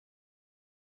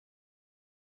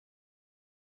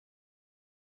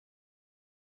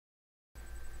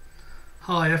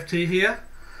Hi, FT here,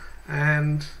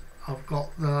 and I've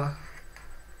got the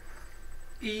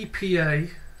EPA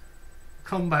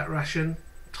Combat Ration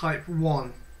Type I,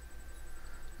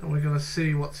 and we're going to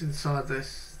see what's inside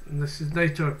this. And this is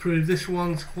NATO approved. This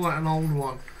one's quite an old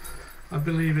one. I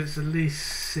believe it's at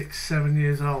least 6-7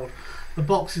 years old. The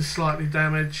box is slightly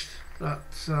damaged,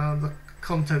 but the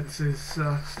contents is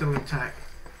still intact.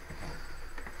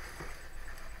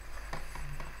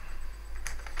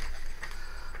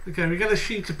 Okay, we get a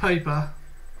sheet of paper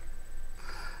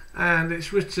and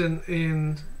it's written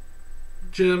in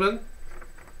German,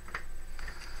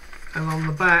 and on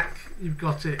the back you've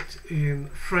got it in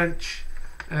French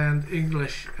and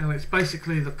English, and it's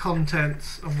basically the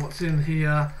contents of what's in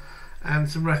here and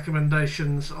some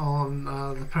recommendations on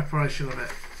the preparation of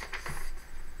it.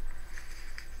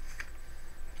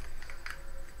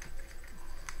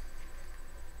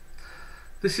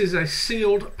 This is a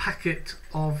sealed packet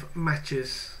of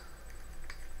matches.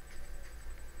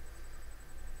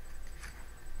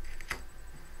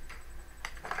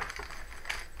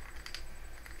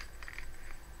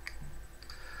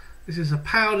 This is a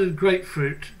powdered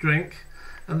grapefruit drink,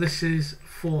 and this is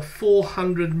for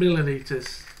 400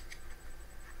 milliliters.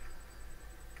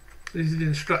 These are the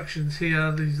instructions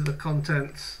here, these are the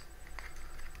contents.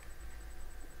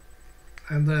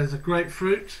 And there's a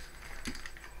grapefruit,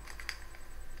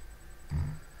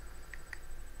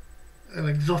 an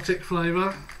exotic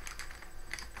flavour,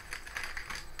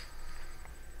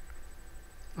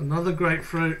 another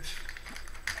grapefruit,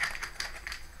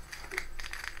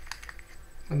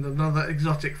 and another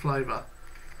exotic flavour.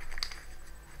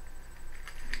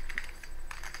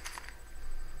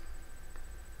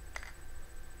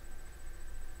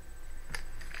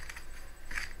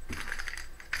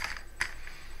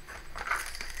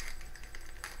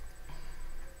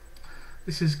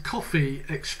 This is coffee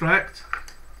extract.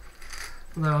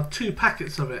 And there are 2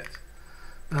 packets of it.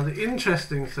 Now the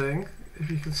interesting thing, if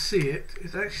you can see it,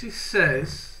 it actually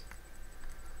says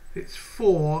it's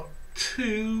for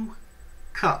 2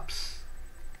 cups.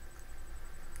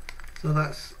 So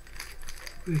that's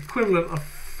the equivalent of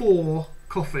 4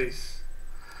 coffees.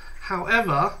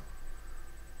 However,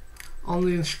 on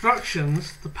the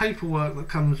instructions, the paperwork that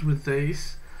comes with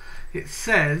these, it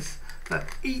says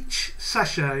that each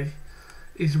sachet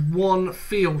is 1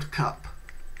 field cup.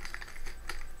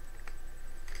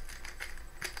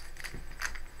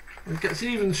 It gets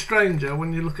even stranger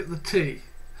when you look at the tea,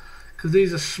 because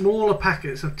these are smaller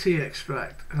packets of tea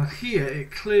extract, and here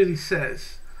it clearly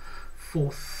says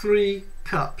for 3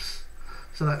 cups,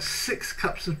 so that's 6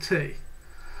 cups of tea,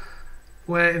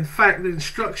 where in fact the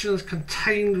instructions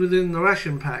contained within the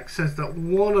ration pack says that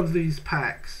one of these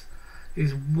packs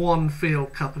is 1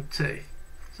 field cup of tea,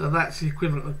 so that's the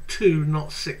equivalent of 2,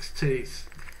 not 6 teas.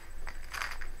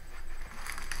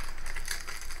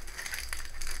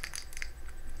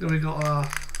 Then we got a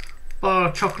bar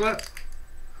of chocolate,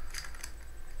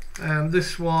 and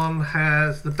this one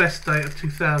has the best date of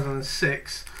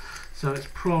 2006, so it's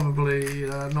probably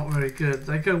not very good.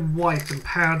 They go white and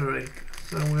powdery,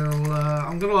 so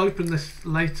I'm going to open this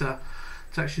later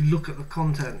to actually look at the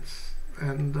contents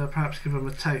and perhaps give them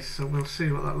a taste, so we'll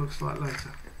see what that looks like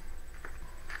later.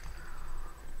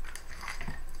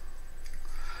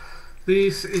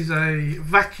 This is a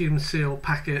vacuum seal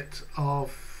packet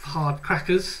of hard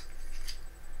crackers.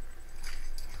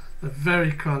 They're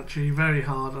very crunchy, very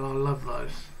hard, and I love those.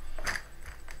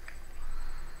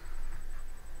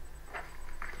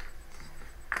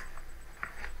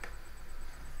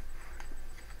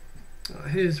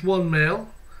 Here's one meal.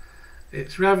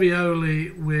 It's ravioli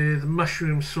with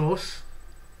mushroom sauce,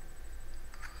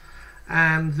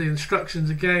 and the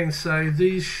instructions again say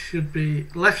these should be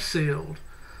left sealed,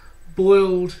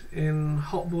 boiled in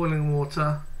hot boiling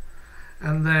water,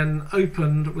 and then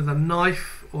opened with a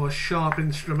knife or a sharp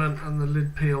instrument and the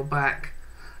lid peeled back,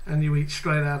 and you eat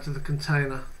straight out of the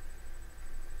container.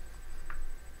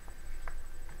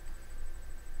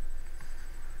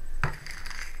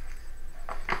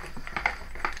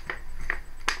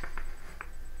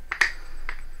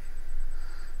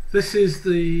 This is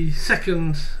the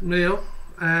second meal,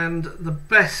 and the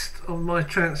best of my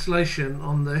translation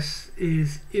on this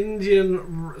is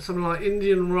something like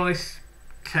Indian rice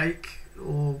cake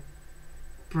or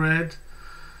bread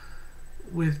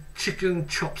with chicken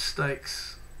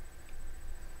chopsticks.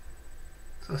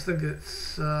 So I think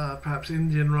it's perhaps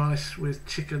Indian rice with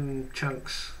chicken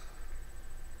chunks,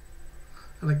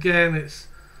 and again it's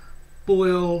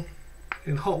boil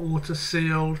in hot water,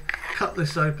 sealed, cut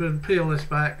this open, peel this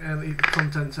back, and eat the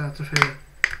contents out of here.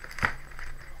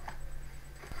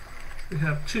 We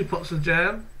have 2 pots of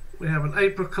jam, we have an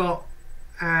apricot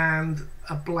and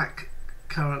a black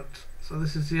currant. So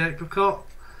this is the apricot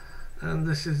and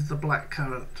this is the black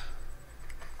currant.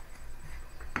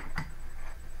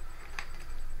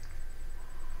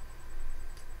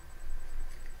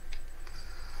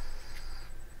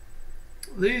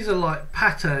 These are like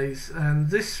pâtés,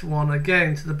 and this one,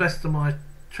 again, to the best of my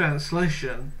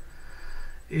translation,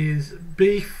 is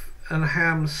beef and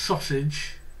ham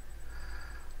sausage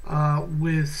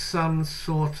with some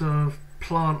sort of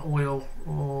plant oil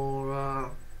or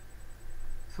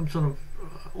some sort of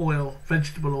oil,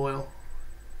 vegetable oil.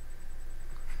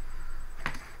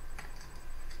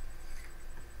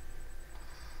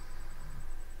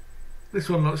 This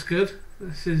one looks good.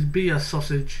 This is beer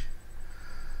sausage.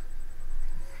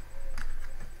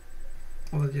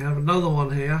 Well, then you have another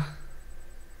one here,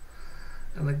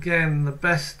 and again, the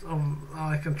best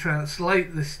I can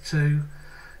translate this to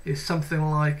is something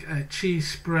like a cheese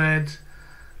spread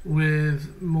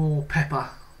with more pepper,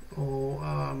 or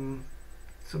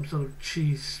some sort of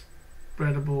cheese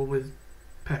spreadable with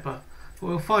pepper. But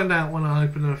we'll find out when I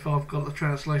open it if I've got the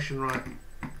translation right.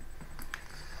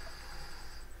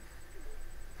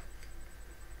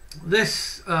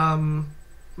 This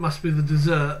must be the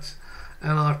dessert,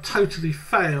 and I've totally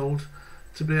failed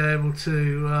to be able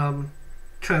to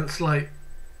translate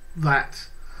that,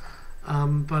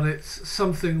 but it's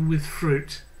something with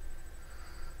fruit,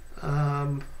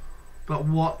 but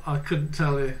what I couldn't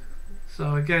tell you.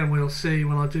 So again, we'll see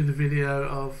when I do the video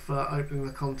of opening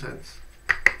the contents.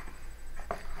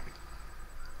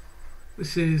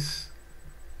 This is,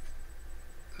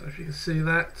 I don't know if you can see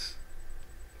that,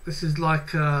 this is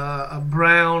like a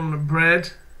brown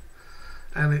bread,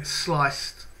 and it's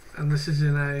sliced, and this is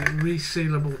in a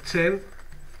resealable tin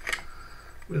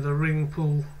with a ring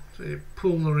pull. So you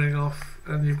pull the ring off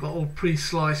and you've got all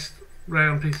pre-sliced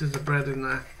round pieces of bread in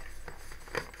there.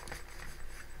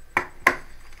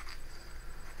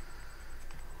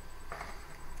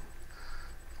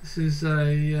 This is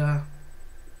a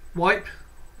wipe,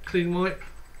 clean wipe.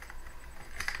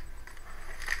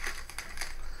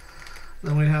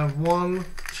 Then we have 1,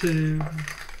 2,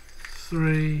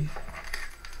 3,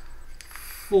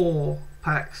 4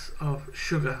 packs of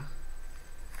sugar.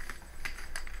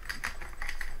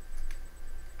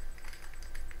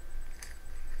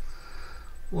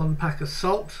 One pack of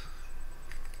salt,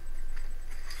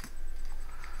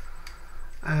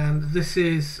 and this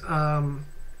is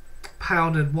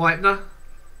powdered whitener,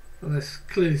 and this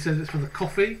clearly says it's for the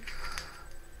coffee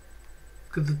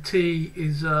because the tea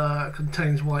is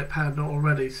contains white powder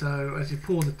already. So as you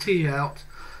pour the tea out,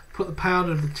 put the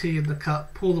powder of the tea in the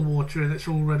cup, pour the water in, it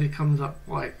already comes up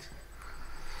white.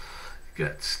 You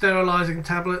get sterilising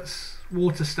tablets,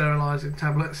 water sterilising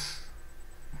tablets,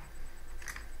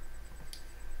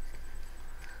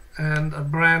 and a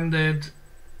branded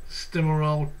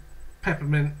Stimorol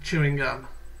peppermint chewing gum.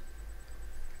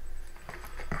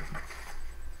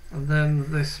 And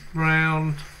then this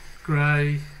brown,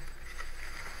 grey,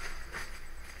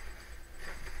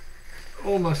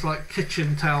 almost like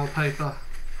kitchen towel paper.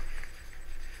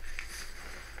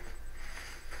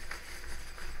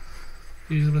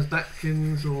 Use them as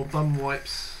napkins or bum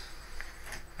wipes.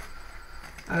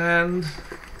 And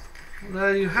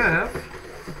there you have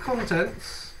the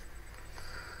contents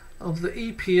of the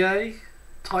Epa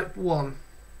Type I,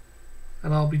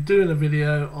 and I'll be doing a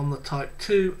video on the Type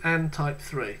 2 and Type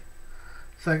 3.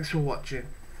 Thanks for watching.